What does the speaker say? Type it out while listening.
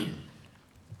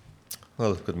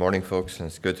Well, good morning, folks, and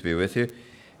it's good to be with you.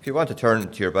 If you want to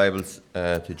turn to your Bibles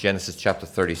to Genesis chapter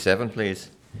 37, please.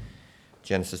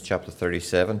 Genesis chapter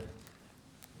 37.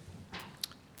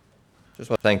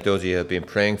 Just want to thank those of you who have been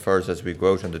praying for us as we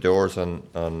go out on the doors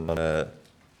on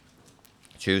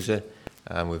Tuesday.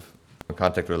 And we've been in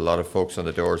contact with a lot of folks on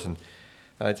the doors. And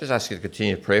I just ask you to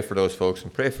continue to pray for those folks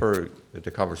and pray for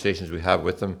the conversations we have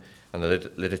with them and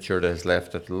the literature that is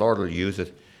left, that the Lord will use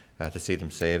it to see them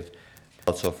saved.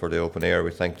 Also for the open air,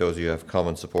 we thank those of you who have come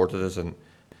and supported us and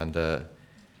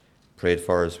prayed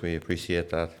for us. We appreciate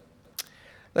that.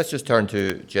 Let's just turn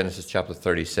to Genesis chapter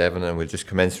 37 and we'll just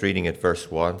commence reading at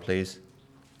verse 1, please.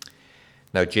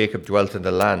 Now Jacob dwelt in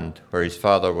the land where his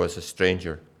father was a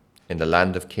stranger, in the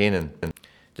land of Canaan.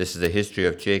 This is the history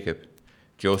of Jacob.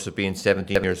 Joseph, being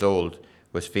 17 years old,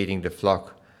 was feeding the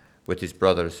flock with his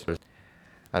brothers,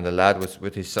 and the lad was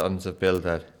with his sons of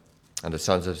Bildad and the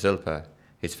sons of Zilpah,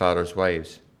 his father's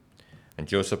wives. And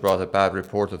Joseph brought a bad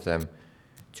report of them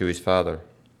to his father.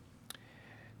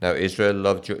 Now Israel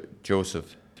loved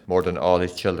Joseph more than all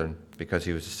his children, because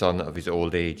he was the son of his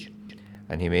old age,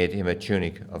 and he made him a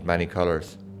tunic of many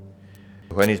colors.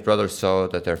 When his brothers saw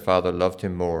that their father loved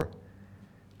him more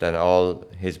than all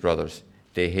his brothers,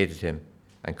 they hated him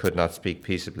and could not speak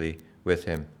peaceably with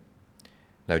him.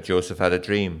 Now Joseph had a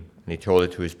dream, and he told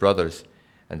it to his brothers,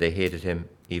 and they hated him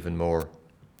even more.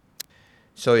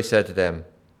 So he said to them,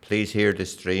 "Please hear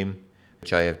this dream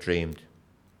which I have dreamed.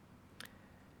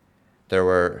 There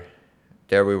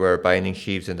we were binding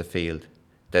sheaves in the field.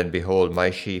 Then behold,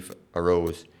 my sheaf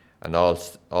arose, and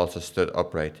also stood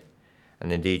upright.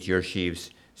 And indeed your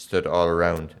sheaves stood all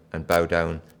around, and bowed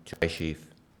down to my sheaf."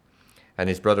 And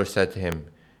his brother said to him,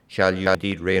 "Shall you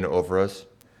indeed reign over us?"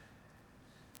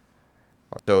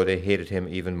 So they hated him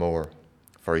even more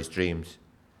for his dreams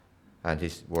and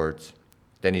his words.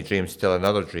 Then he dreamed still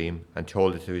another dream, and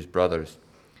told it to his brothers,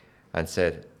 and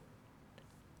said,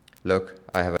 "Look,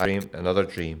 I have dreamed another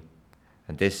dream,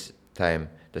 and this time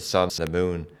the sun, the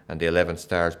moon, and the 11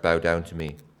 stars bow down to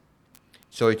me."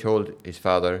 So he told his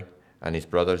father and his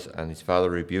brothers, and his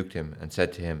father rebuked him, and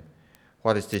said to him,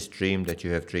 "What is this dream that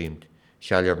you have dreamed?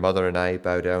 Shall your mother and I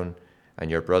bow down,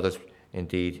 and your brothers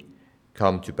indeed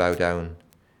come to bow down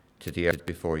to the earth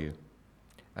before you?"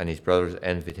 And his brothers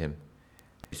envied him.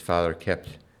 His father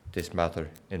kept this matter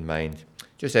in mind.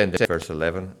 Just end at verse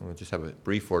 11. We'll just have a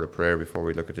brief word of prayer before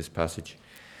we look at this passage.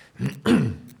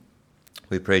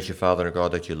 We praise you, Father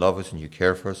God, that you love us and you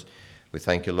care for us. We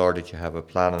thank you, Lord, that you have a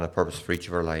plan and a purpose for each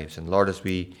of our lives. And Lord, as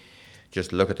we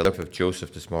just look at the life of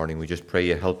Joseph this morning, we just pray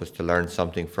you help us to learn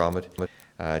something from it.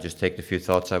 Just take the few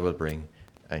thoughts I will bring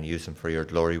and use them for your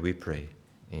glory, we pray.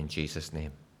 In Jesus'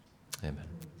 name, amen.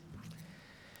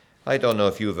 I don't know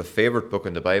if you have a favorite book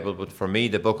in the Bible, but for me,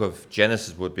 the book of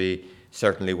Genesis would be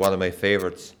certainly one of my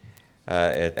favorites.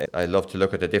 I love to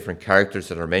look at the different characters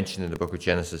that are mentioned in the book of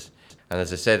Genesis. And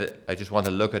as I said, I just want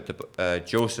to look at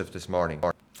Joseph this morning.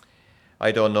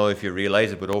 I don't know if you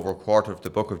realize it, but over a quarter of the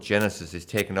book of Genesis is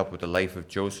taken up with the life of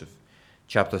Joseph.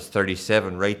 Chapters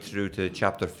 37 right through to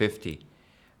chapter 50.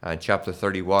 And chapter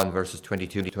 31 verses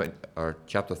 22 to 20, or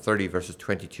chapter 30 verses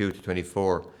 22 to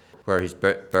 24, where his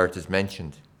birth is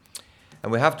mentioned.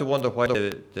 And we have to wonder why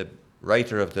the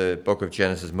writer of the book of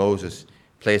Genesis, Moses,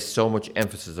 placed so much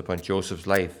emphasis upon Joseph's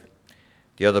life.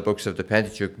 The other books of the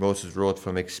Pentateuch, Moses wrote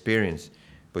from experience,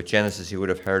 but Genesis he would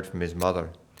have heard from his mother.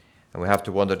 And we have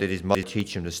to wonder, did his mother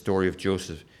teach him the story of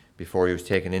Joseph before he was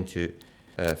taken into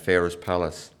Pharaoh's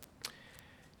palace?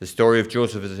 The story of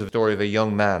Joseph is the story of a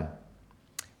young man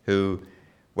who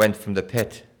went from the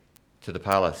pit to the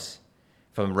palace,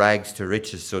 from rags to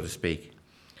riches, so to speak.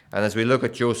 And as we look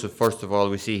at Joseph, first of all,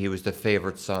 we see he was the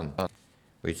favourite son.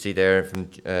 We see there from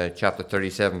chapter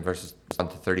 37, verses 1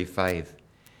 to 35.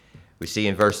 We see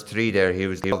in verse 3 there, he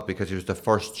was loved because he was the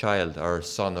first child, or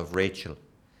son of Rachel,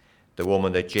 the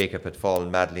woman that Jacob had fallen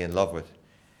madly in love with.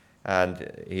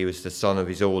 And he was the son of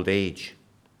his old age.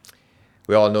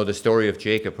 We all know the story of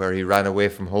Jacob, where he ran away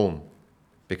from home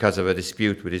because of a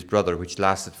dispute with his brother, which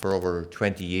lasted for over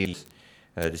 20 years,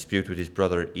 a dispute with his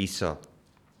brother Esau.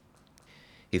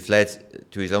 He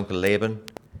fled to his uncle Laban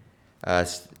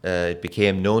as it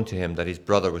became known to him that his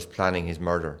brother was planning his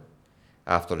murder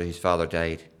after his father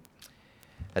died.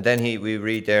 And then we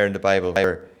read there in the Bible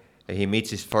where he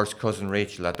meets his first cousin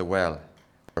Rachel at the well,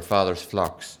 her father's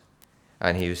flocks,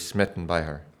 and he was smitten by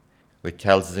her, which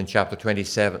tells us in chapter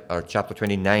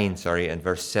 29, and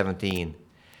verse 17.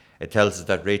 It tells us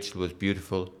that Rachel was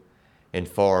beautiful in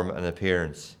form and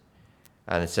appearance.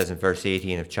 And it says in verse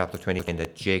 18 of chapter 29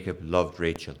 that Jacob loved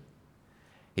Rachel.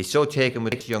 He's so taken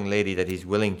with this young lady that he's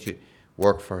willing to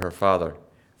work for her father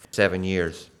for 7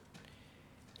 years.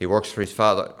 He works for his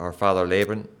father-in-law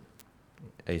Laban.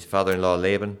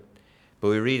 But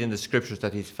we read in the scriptures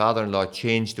that his father-in-law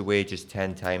changed the wages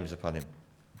 10 times upon him.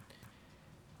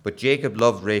 But Jacob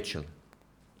loved Rachel,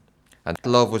 and that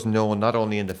love was known not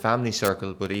only in the family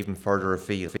circle, but even further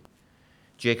afield.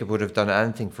 Jacob would have done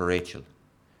anything for Rachel.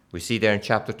 We see there in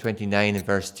chapter 29 and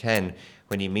verse 10,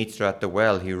 when he meets her at the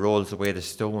well, he rolls away the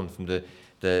stone from the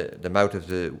mouth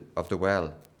of the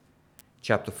well.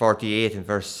 Chapter 48 and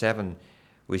verse 7,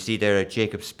 we see there that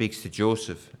Jacob speaks to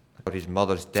Joseph about his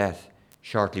mother's death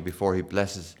shortly before he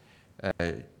blesses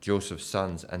Joseph's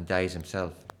sons and dies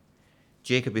himself.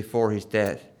 Jacob, before his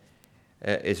death,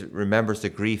 remembers the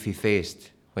grief he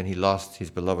faced when he lost his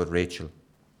beloved Rachel.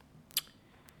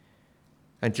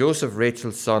 And Joseph,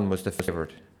 Rachel's son, was the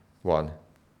favoured one.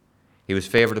 He was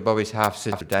favoured above his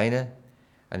half-sister Dinah,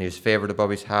 and he was favoured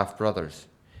above his half-brothers,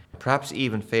 perhaps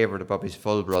even favoured above his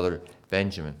full brother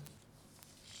Benjamin.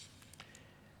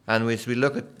 And as we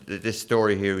look at this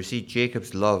story here, we see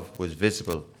Jacob's love was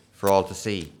visible for all to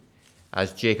see,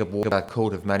 as Jacob wore that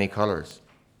coat of many colours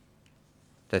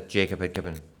that Jacob had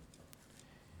given.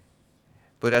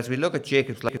 But as we look at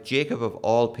Jacob's life, Jacob of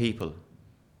all people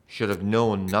should have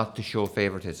known not to show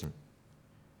favoritism.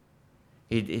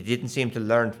 He didn't seem to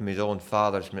learn from his own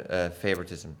father's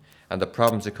favoritism and the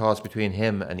problems it caused between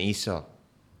him and Esau.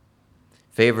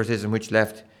 Favoritism which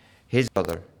left his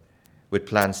brother with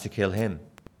plans to kill him.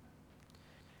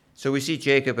 So we see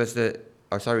Joseph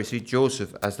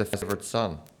as the favoured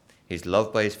son. He's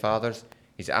loved by his fathers.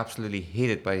 He's absolutely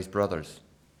hated by his brothers.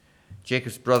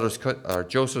 Joseph's brothers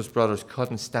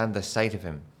couldn't stand the sight of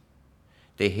him.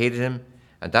 They hated him,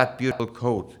 and that beautiful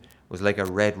coat was like a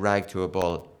red rag to a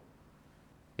bull.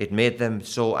 It made them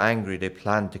so angry they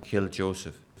planned to kill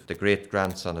Joseph, the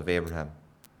great-grandson of Abraham.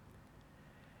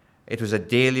 It was a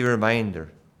daily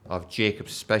reminder of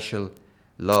Jacob's special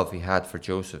love he had for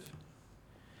Joseph.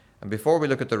 And before we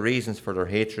look at the reasons for their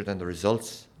hatred and the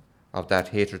results of that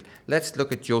hatred, let's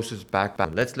look at Joseph's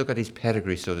background. Let's look at his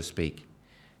pedigree, so to speak,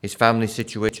 his family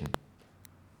situation.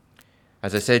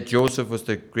 As I said, Joseph was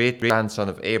the great-grandson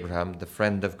of Abraham, the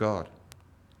friend of God.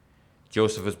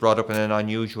 Joseph was brought up in an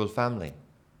unusual family.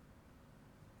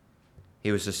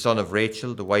 He was the son of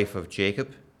Rachel, the wife of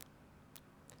Jacob.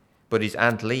 But his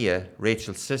aunt Leah,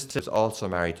 Rachel's sister, was also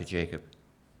married to Jacob.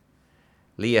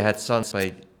 Leah had sons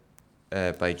by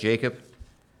Jacob,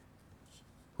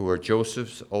 who were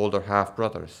Joseph's older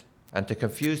half-brothers. And to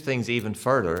confuse things even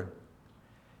further,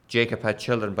 Jacob had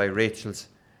children by Rachel's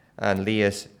and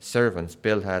Leah's servants,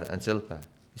 Bilhah and Zilpah.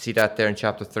 You see that there in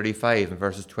chapter 35 in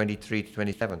verses 23 to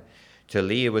 27. To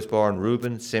Leah was born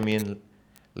Reuben, Simeon,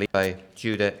 Levi,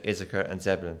 Judah, Issachar, and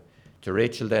Zebulun. To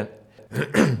Rachel then,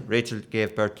 Rachel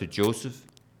gave birth to Joseph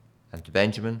and to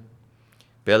Benjamin.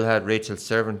 Bilhah, Rachel's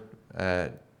servant,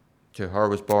 to her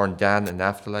was born Dan and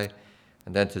Naphtali.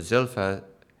 And then to Zilpah,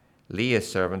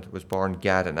 Leah's servant, was born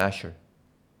Gad and Asher.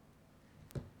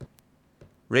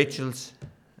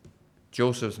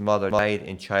 Joseph's mother died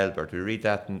in childbirth. We read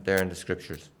that there in the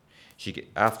scriptures.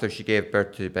 After she gave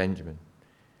birth to Benjamin,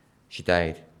 she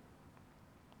died.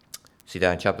 See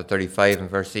that in chapter 35 and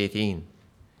verse 18.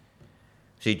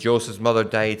 See, Joseph's mother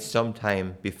died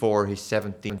sometime before his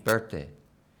 17th birthday,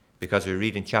 because we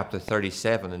read in chapter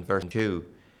 37 and verse 2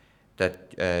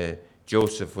 that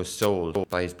Joseph was sold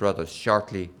by his brothers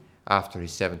shortly after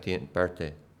his 17th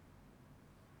birthday.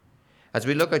 As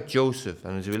we look at Joseph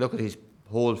and as we look at his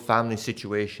whole family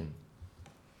situation,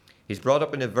 he's brought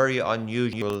up in a very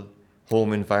unusual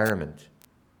home environment.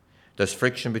 There's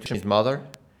friction between his mother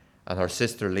and her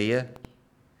sister Leah,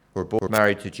 who were both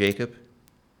married to Jacob.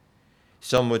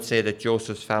 Some would say that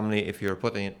Joseph's family, if you're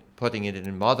putting it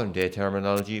in modern day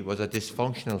terminology, was a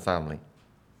dysfunctional family.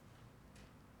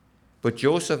 But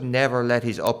Joseph never let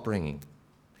his upbringing,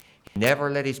 he never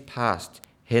let his past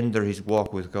hinder his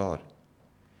walk with God.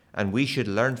 And we should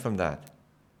learn from that.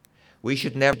 We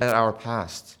should never let our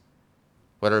past,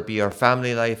 whether it be our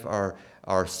family life or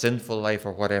our sinful life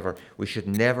or whatever, we should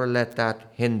never let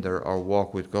that hinder our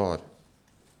walk with God.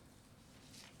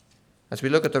 As we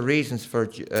look at the reasons for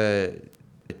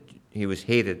he was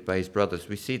hated by his brothers,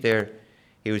 we see there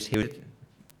he was hated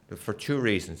for two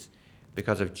reasons.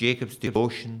 Because of Jacob's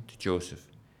devotion to Joseph.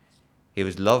 He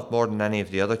was loved more than any of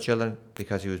the other children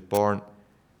because he was born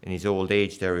in his old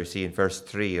age. There we see in verse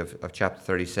 3 of chapter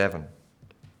 37.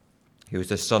 He was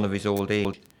the son of his old age,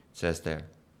 it says there.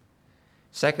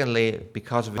 Secondly,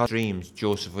 because of his dreams,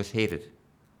 Joseph was hated.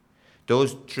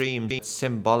 Those dreams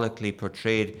symbolically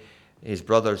portrayed his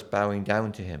brothers bowing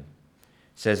down to him.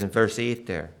 It says in verse 8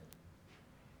 there.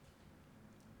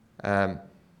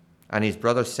 And his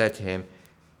brothers said to him,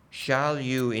 "Shall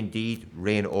you indeed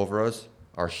reign over us?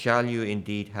 or shall you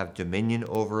indeed have dominion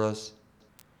over us?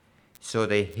 So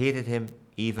they hated him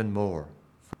even more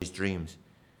for his dreams.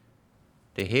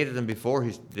 They hated him before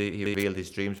he revealed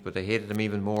his dreams, but they hated him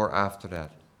even more after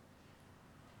that.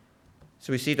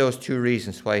 So we see those two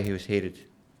reasons why he was hated.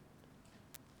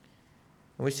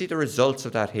 And we see the results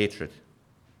of that hatred.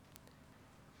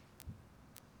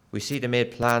 We see they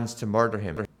made plans to murder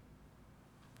him.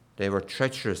 They were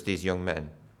treacherous, these young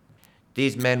men.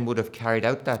 These men would have carried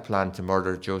out that plan to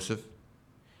murder Joseph,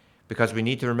 because we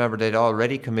need to remember they'd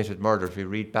already committed murder. If we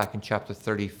read back in chapter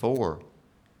 34,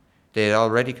 they had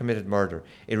already committed murder.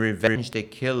 In revenge, they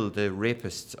killed the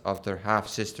rapists of their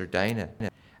half-sister Dinah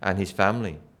and his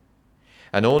family.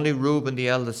 And only Reuben, the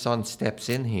eldest son, steps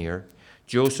in here.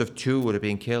 Joseph too would have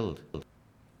been killed.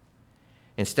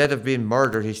 Instead of being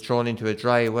murdered, he's thrown into a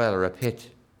dry well or a pit,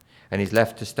 and he's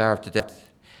left to starve to death.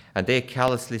 And they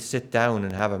callously sit down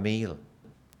and have a meal.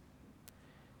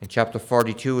 In chapter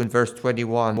 42 and verse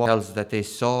 21 tells us that they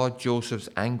saw Joseph's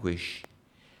anguish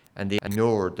and they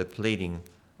ignored the pleading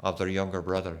of their younger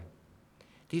brother.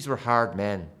 These were hard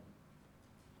men,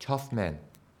 tough men.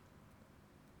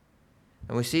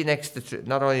 And we see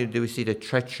not only do we see the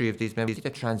treachery of these men, we see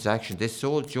the transaction. They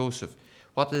sold Joseph.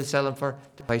 What did they sell him for?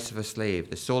 The price of a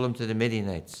slave. They sold him to the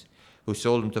Midianites, who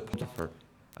sold him to Potiphar,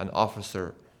 an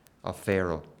officer of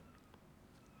Pharaoh.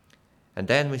 And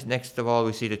then next of all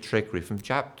we see the trickery. From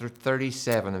chapter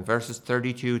 37 and verses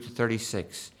 32 to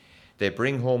 36, they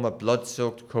bring home a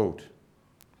blood-soaked coat.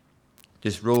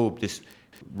 This robe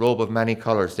of many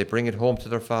colours, they bring it home to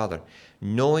their father,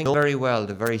 knowing very well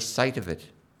the very sight of it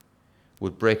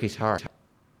would break his heart.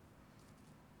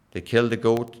 They killed the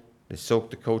goat, they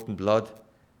soaked the coat in blood,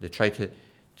 they tried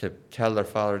to tell their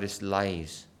father this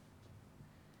lies.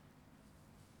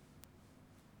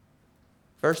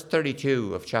 Verse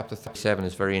 32 of chapter 37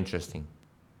 is very interesting.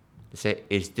 They say,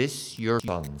 "Is this your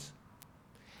sons?"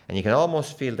 And you can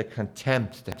almost feel the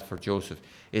contempt that for Joseph.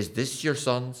 Is this your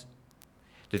sons?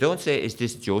 They don't say, "Is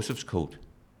this Joseph's coat?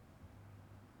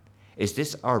 Is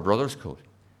this our brother's coat?"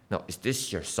 No, "Is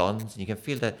this your sons?" And you can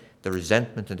feel the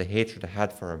resentment and the hatred they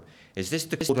had for him. "Is this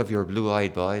the coat of your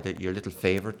blue-eyed boy, your little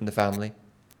favourite in the family?"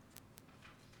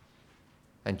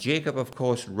 And Jacob, of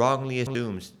course, wrongly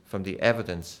assumes from the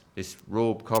evidence, this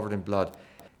robe covered in blood,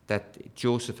 that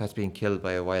Joseph has been killed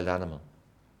by a wild animal.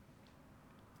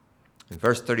 In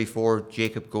verse 34,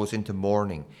 Jacob goes into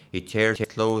mourning. He tears his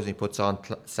clothes and he puts on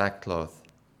sackcloth.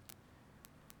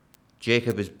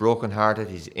 Jacob is brokenhearted.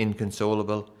 He's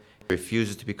inconsolable. He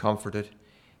refuses to be comforted.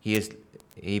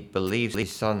 He believes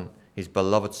his son, his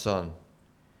beloved son,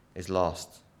 is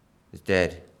lost, is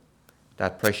dead.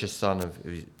 That precious son of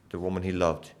the woman he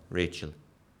loved, Rachel.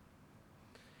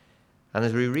 And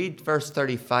as we read verse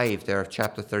 35 there of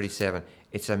chapter 37,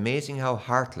 it's amazing how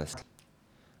heartless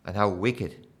and how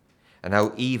wicked and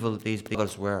how evil these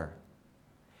brothers were.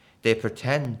 They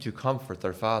pretend to comfort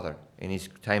their father in his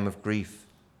time of grief.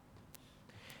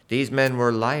 These men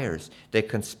were liars. They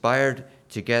conspired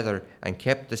together and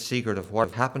kept the secret of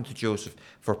what had happened to Joseph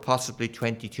for possibly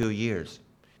 22 years.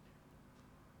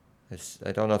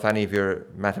 I don't know if any of you are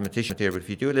mathematicians here, but if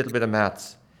you do a little bit of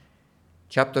maths,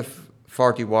 chapter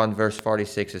 41, verse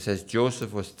 46, it says,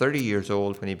 Joseph was 30 years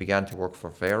old when he began to work for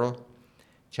Pharaoh.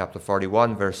 Chapter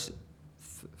 41, verse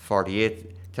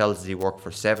 48 tells us he worked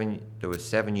for there was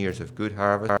 7 years of good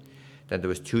harvest. Then there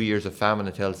was 2 years of famine,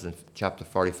 it tells us in chapter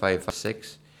 45, verse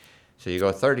 6. So you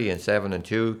go 30 and 7 and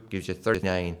 2 gives you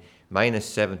 39, minus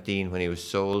 17 when he was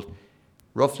sold.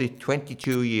 Roughly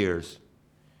 22 years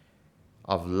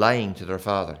of lying to their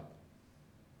father.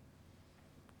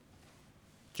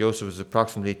 Joseph was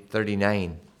approximately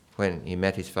 39 when he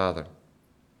met his father.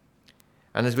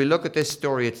 And as we look at this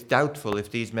story, it's doubtful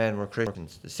if these men were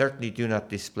Christians. They certainly do not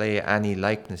display any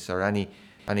likeness or any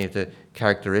of the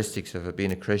characteristics of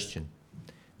being a Christian.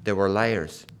 They were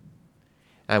liars.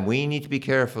 And we need to be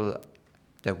careful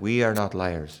that we are not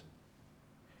liars,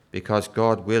 because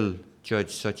God will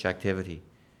judge such activity.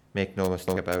 Make no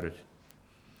mistake about it.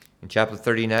 In chapter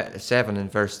 37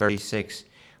 and verse 36,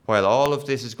 while all of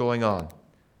this is going on,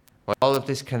 while all of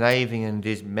this conniving and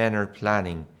these men are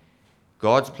planning,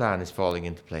 God's plan is falling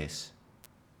into place.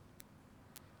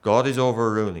 God is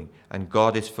overruling and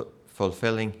God is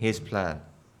fulfilling his plan.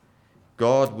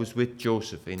 God was with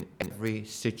Joseph in every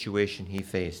situation he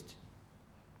faced.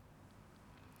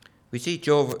 We see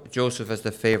Joseph as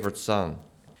the favourite son,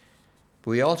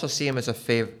 but we also see him as a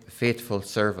faithful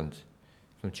servant.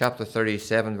 From chapter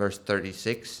 37, verse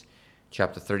 36,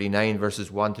 chapter 39,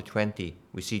 verses 1 to 20,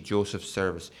 we see Joseph's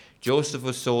service. Joseph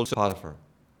was sold to Potiphar,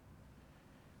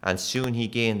 and soon he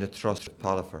gained the trust of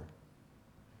Potiphar.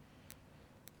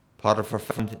 Potiphar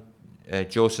found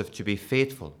Joseph to be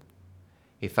faithful.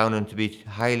 He found him to be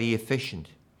highly efficient,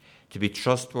 to be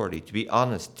trustworthy, to be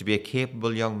honest, to be a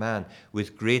capable young man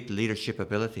with great leadership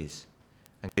abilities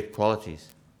and great qualities.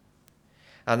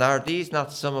 And are these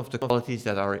not some of the qualities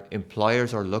that our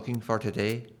employers are looking for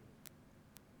today?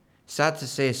 Sad to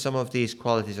say, some of these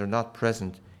qualities are not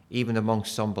present even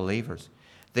amongst some believers.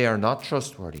 They are not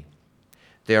trustworthy.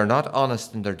 They are not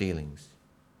honest in their dealings.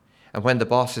 And when the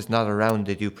boss is not around,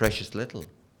 they do precious little.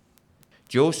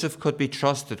 Joseph could be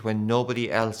trusted when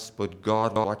nobody else but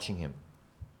God was watching him.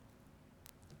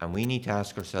 And we need to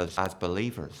ask ourselves, as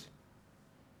believers,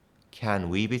 can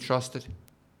we be trusted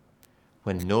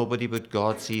when nobody but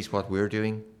God sees what we're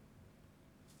doing?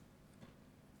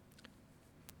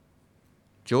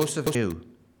 Joseph knew,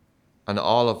 and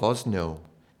all of us know,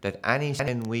 that any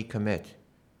sin we commit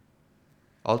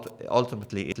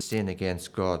ultimately is a sin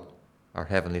against God, our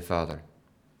Heavenly Father.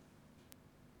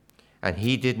 And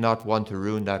he did not want to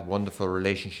ruin that wonderful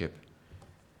relationship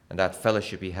and that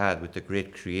fellowship he had with the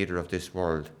great Creator of this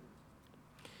world.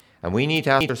 And we need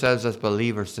to ask ourselves as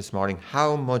believers this morning,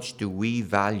 how much do we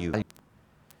value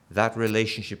that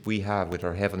relationship we have with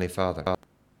our Heavenly Father?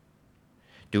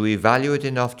 Do we value it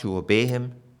enough to obey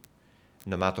him,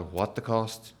 no matter what the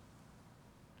cost?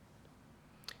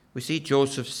 We see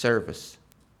Joseph's service,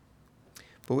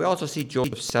 but we also see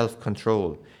Joseph's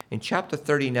self-control. In chapter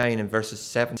 39 and verses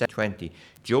 7 to 20,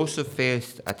 Joseph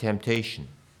faced a temptation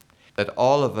that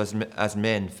all of us as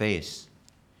men face,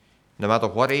 no matter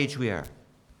what age we are.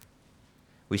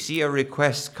 We see a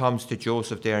request comes to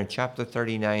Joseph there in chapter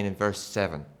 39 and verse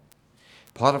 7.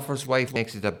 Potiphar's wife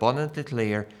makes it abundantly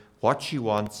clear what she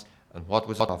wants and what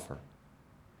was offered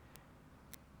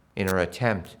in her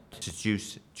attempt to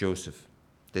seduce Joseph,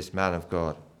 this man of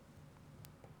God.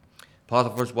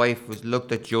 Potiphar's wife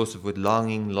looked at Joseph with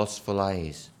longing, lustful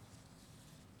eyes.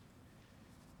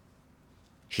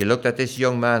 She looked at this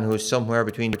young man who was somewhere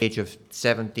between the age of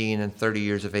 17 and 30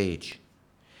 years of age.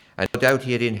 And no doubt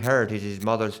he had inherited his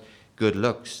mother's good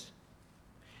looks.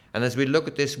 And as we look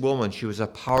at this woman, she was a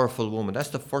powerful woman. That's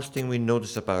the first thing we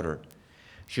notice about her.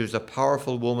 She was a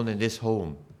powerful woman in this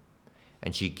home.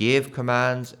 And she gave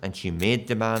commands and she made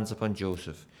demands upon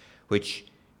Joseph, which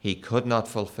he could not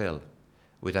fulfill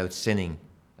without sinning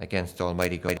against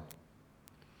Almighty God.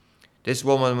 This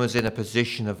woman was in a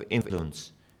position of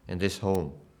influence in this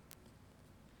home.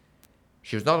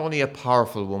 She was not only a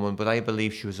powerful woman, but I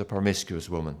believe she was a promiscuous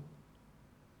woman.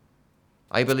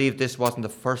 I believe this wasn't the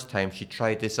first time she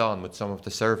tried this on with some of the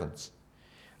servants.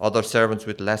 Other servants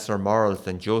with lesser morals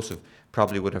than Joseph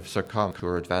probably would have succumbed to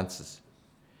her advances.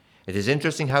 It is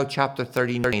interesting how chapter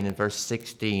 39 and verse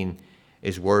 16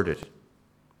 is worded.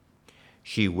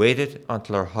 She waited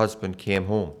until her husband came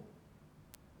home.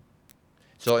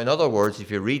 So in other words,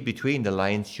 if you read between the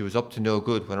lines, she was up to no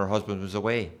good when her husband was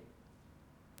away.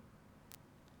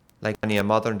 Like any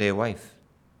modern day wife.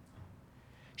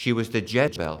 She was the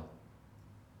Jezebel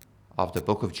of the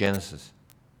book of Genesis.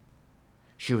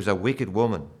 She was a wicked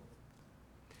woman.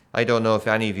 I don't know if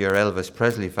any of you are Elvis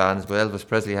Presley fans, but Elvis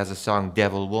Presley has a song,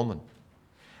 Devil Woman.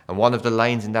 And one of the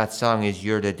lines in that song is,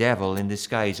 "You're the devil in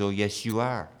disguise, oh yes you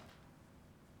are."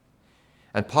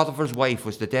 And Potiphar's wife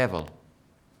was the devil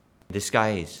in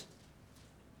disguise.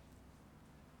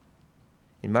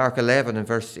 In Mark 11 and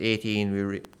verse 18,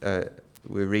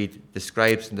 we read, the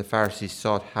scribes and the Pharisees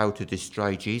sought how to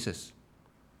destroy Jesus.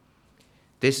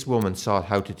 This woman sought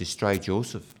how to destroy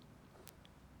Joseph.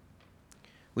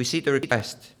 We see the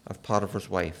request of Potiphar's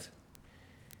wife.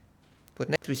 But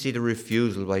next we see the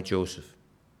refusal by Joseph.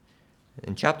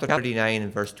 In chapter 39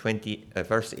 and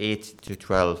verse 8 to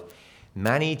 12,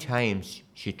 many times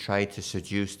she tried to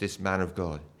seduce this man of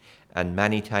God, and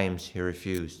many times he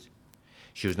refused.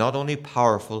 She was not only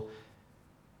powerful,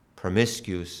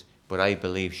 promiscuous, but I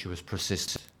believe she was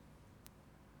persistent.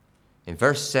 In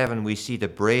verse 7, we see the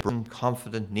brave and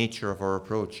confident nature of her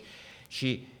approach.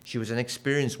 She was an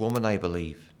experienced woman, I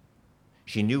believe.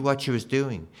 She knew what she was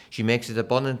doing. She makes it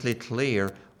abundantly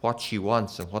clear what she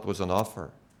wants and what was on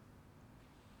offer.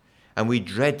 And we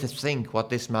dread to think what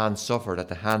this man suffered at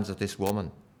the hands of this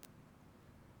woman.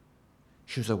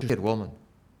 She was a wicked woman.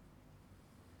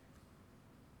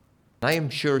 I am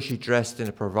sure she dressed in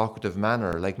a provocative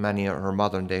manner like many a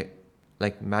modern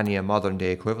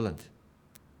day equivalent.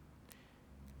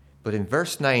 But in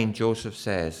verse 9, Joseph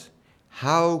says,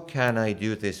 "How can I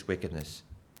do this wickedness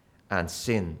and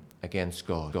sin against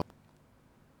God?"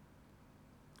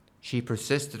 She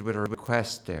persisted with her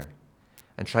request there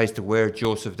and tries to wear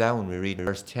Joseph down, we read in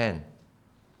verse 10.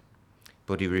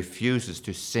 But he refuses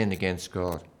to sin against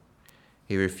God.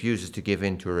 He refuses to give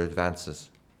in to her advances.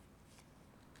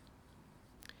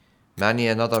 Many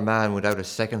another man, without a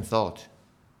second thought,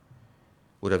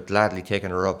 would have gladly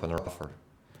taken her up on her offer,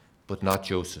 but not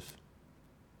Joseph.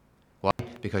 Why?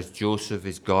 Because Joseph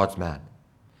is God's man.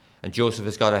 And Joseph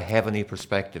has got a heavenly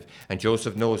perspective. And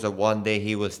Joseph knows that one day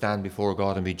he will stand before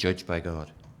God and be judged by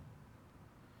God.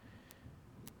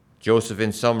 Joseph,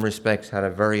 in some respects, had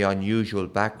a very unusual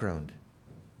background.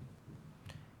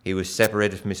 He was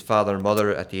separated from his father and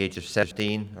mother at the age of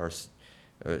 17, or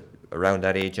around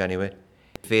that age anyway.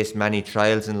 He faced many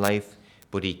trials in life,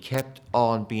 but he kept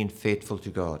on being faithful to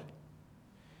God.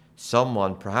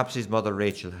 Someone, perhaps his mother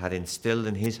Rachel, had instilled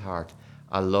in his heart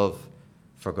a love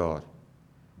for God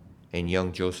in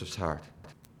young Joseph's heart,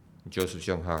 in Joseph's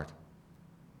young heart.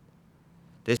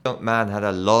 This young man had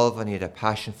a love and he had a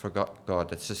passion for God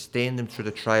that sustained him through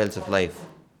the trials of life.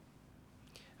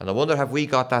 And I wonder, have we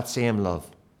got that same love?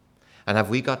 And have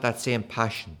we got that same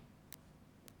passion?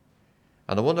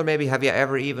 And I wonder, maybe, have you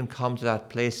ever even come to that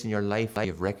place in your life where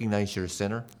you've recognized you're a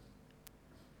sinner?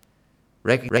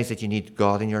 Recognize that you need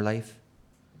God in your life?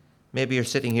 Maybe you're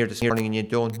sitting here this morning and you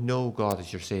don't know God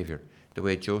as your Savior, the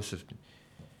way Joseph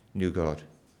knew God.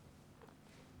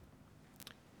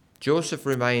 Joseph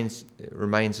reminds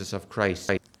us of Christ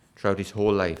throughout his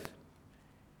whole life.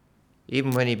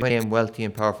 Even when he became wealthy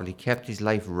and powerful, he kept his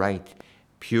life right,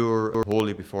 pure,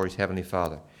 holy before his heavenly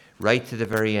Father, right to the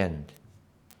very end.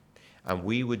 And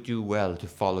we would do well to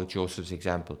follow Joseph's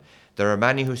example. There are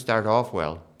many who start off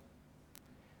well,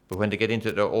 but when they get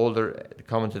into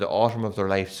come into the autumn of their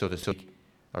life, so to speak,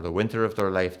 or the winter of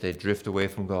their life, they drift away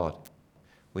from God.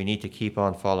 We need to keep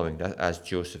on following that, as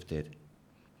Joseph did.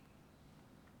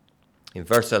 In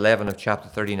verse 11 of chapter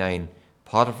 39,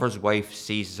 Potiphar's wife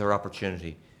seizes her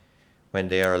opportunity. When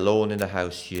they are alone in the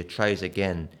house, she tries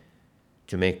again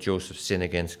to make Joseph sin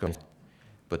against God.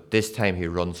 But this time he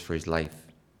runs for his life.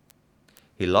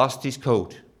 He lost his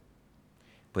coat,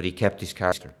 but he kept his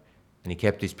character and he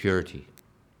kept his purity.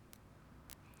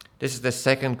 This is the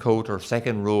second coat or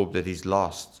second robe that he's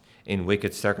lost in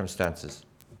wicked circumstances.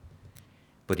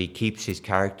 But he keeps his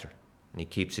character and he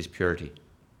keeps his purity.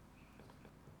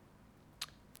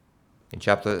 In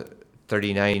chapter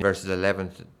 39,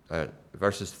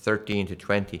 verses 13 to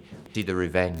 20, we see the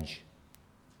revenge.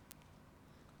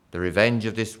 The revenge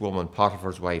of this woman,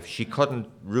 Potiphar's wife. She couldn't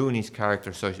ruin his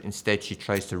character, so instead she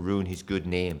tries to ruin his good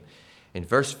name. In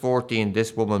verse 14,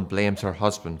 this woman blames her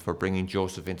husband for bringing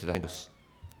Joseph into the house.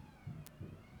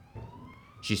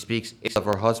 She speaks ill of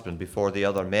her husband before the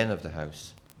other men of the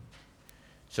house.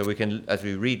 So we can, as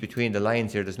we read between the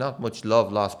lines here, there's not much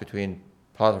love lost between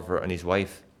Potiphar and his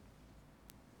wife.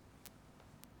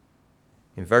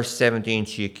 In verse 17,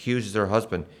 she accuses her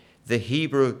husband, the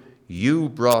Hebrew you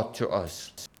brought to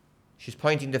us. She's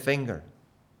pointing the finger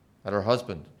at her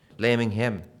husband, blaming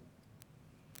him.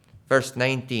 Verse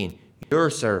 19,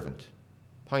 your servant,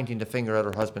 pointing the finger at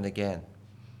her husband again.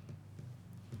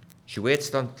 She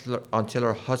waits until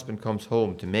her husband comes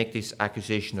home to make this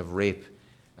accusation of rape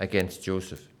against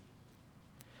Joseph.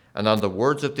 And on the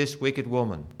words of this wicked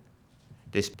woman,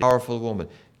 this powerful woman,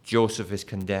 Joseph is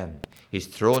condemned. He's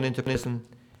thrown into prison.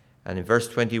 And in verse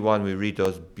 21, we read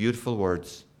those beautiful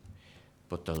words,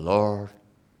 but the Lord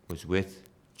was with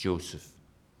Joseph.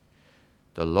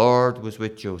 The Lord was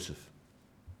with Joseph.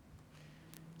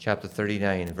 Chapter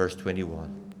 39, verse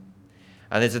 21.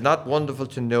 And is it not wonderful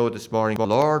to know this morning, the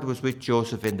Lord was with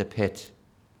Joseph in the pit,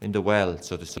 in the well,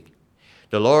 so to speak.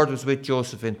 The Lord was with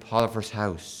Joseph in Potiphar's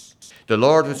house. The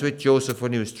Lord was with Joseph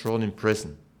when he was thrown in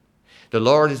prison. The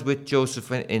Lord is with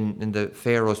Joseph in the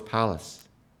Pharaoh's palace.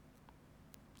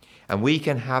 And we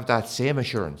can have that same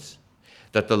assurance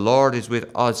that the Lord is with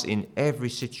us in every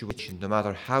situation, no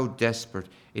matter how desperate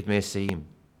it may seem.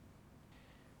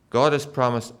 God has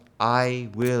promised, I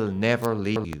will never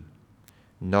leave you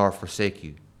nor forsake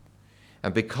you.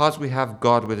 And because we have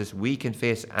God with us, we can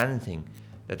face anything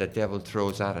that the devil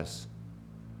throws at us.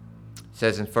 It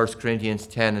says in 1 Corinthians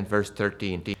 10 and verse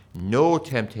 13, no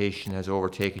temptation has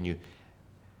overtaken you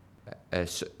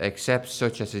except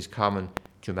such as is common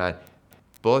to man.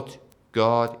 But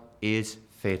God is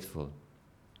faithful,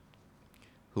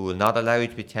 who will not allow you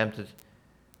to be tempted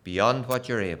beyond what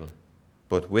you're able,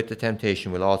 but with the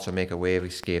temptation will also make a way of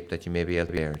escape that you may be able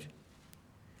to bear it.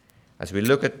 As we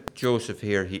look at Joseph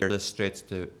here, he illustrates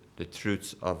the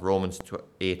truths of Romans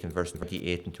 8 and verse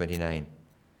 28 and 29.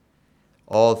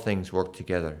 All things work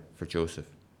together for Joseph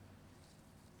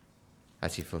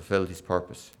as he fulfilled his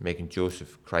purpose, making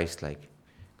Joseph Christ-like,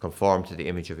 conformed to the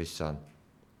image of his Son.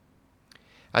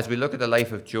 As we look at the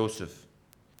life of Joseph,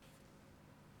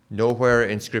 nowhere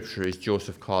in Scripture is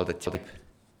Joseph called a type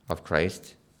of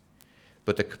Christ,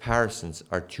 but the comparisons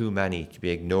are too many to be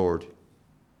ignored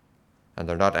and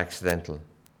they're not accidental.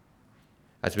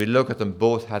 As we look at them,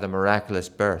 both had a miraculous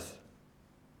birth.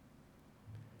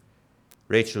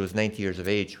 Rachel was 90 years of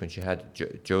age when she had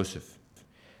Joseph.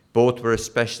 Both were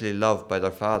especially loved by their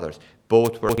fathers.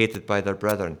 Both were hated by their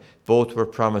brethren. Both were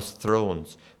promised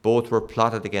thrones. Both were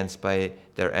plotted against by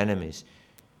their enemies.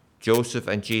 Joseph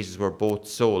and Jesus were both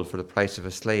sold for the price of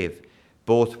a slave.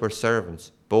 Both were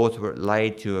servants. Both were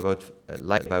lied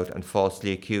about and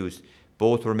falsely accused.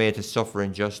 Both were made to suffer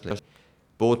unjustly.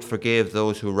 Both forgave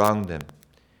those who wronged them.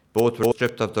 Both were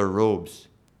stripped of their robes.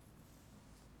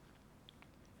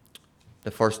 The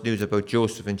first news about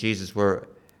Joseph and Jesus were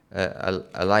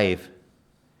alive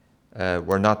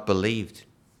were not believed.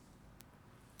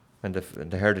 When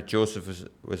they heard that Joseph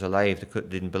was alive, they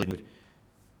didn't believe it.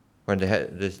 When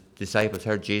the disciples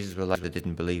heard Jesus was alive, they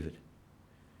didn't believe it.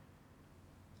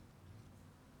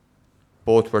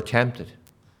 Both were tempted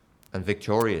and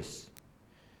victorious.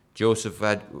 Joseph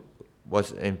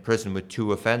was in prison with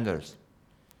two offenders,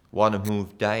 one of whom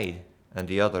died and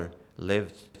the other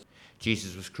lived.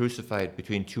 Jesus was crucified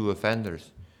between two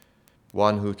offenders,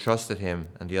 one who trusted him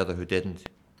and the other who didn't.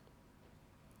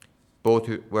 Both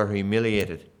were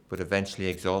humiliated but eventually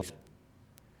exalted.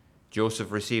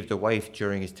 Joseph received a wife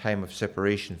during his time of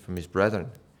separation from his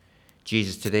brethren.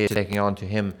 Jesus today is taking on to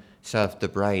himself the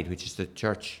bride, which is the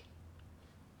church.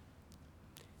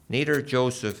 Neither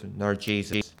Joseph nor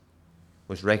Jesus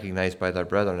was recognized by their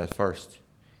brethren at first.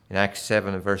 In Acts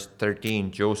 7 and verse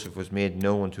 13, Joseph was made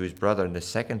known to his brethren the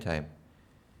second time.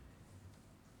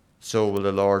 So will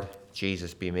the Lord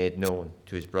Jesus be made known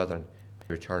to his brethren when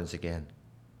he returns again.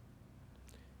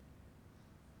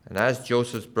 And as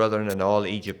Joseph's brethren and all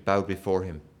Egypt bowed before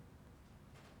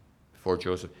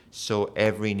Joseph, so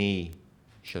every knee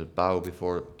shall bow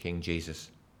before King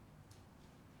Jesus.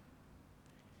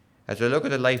 As we look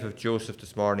at the life of Joseph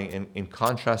this morning, in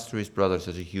contrast to his brothers,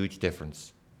 there's a huge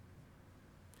difference.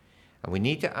 And we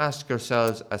need to ask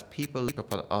ourselves, as people look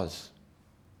upon us,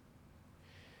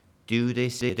 do they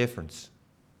see a difference?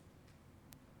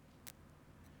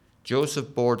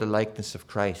 Joseph bore the likeness of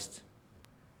Christ.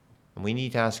 And we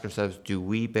need to ask ourselves, do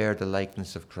we bear the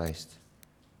likeness of Christ?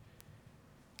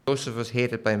 Joseph was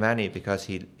hated by many because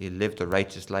he lived a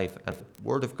righteous life. And the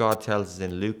Word of God tells us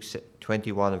in Luke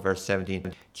 21 and verse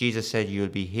 17, Jesus said, you will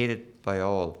be hated by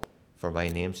all for my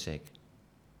name's sake.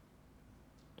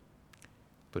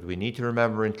 But we need to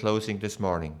remember in closing this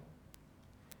morning,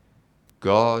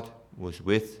 God was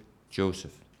with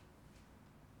Joseph.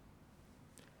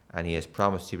 And he has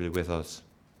promised he will be with us.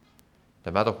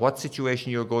 No matter what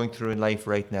situation you're going through in life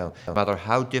right now, no matter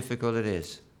how difficult it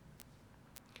is,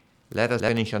 let us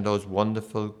finish on those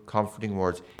wonderful, comforting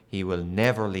words. He will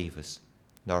never leave us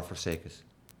nor forsake us.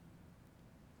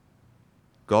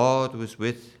 God was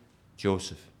with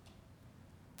Joseph,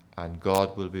 and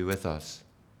God will be with us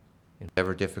in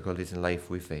whatever difficulties in life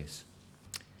we face.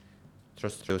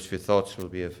 Trust those few thoughts will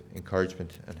be of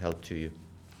encouragement and help to you.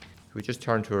 Could we just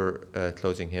turn to our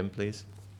closing hymn, please?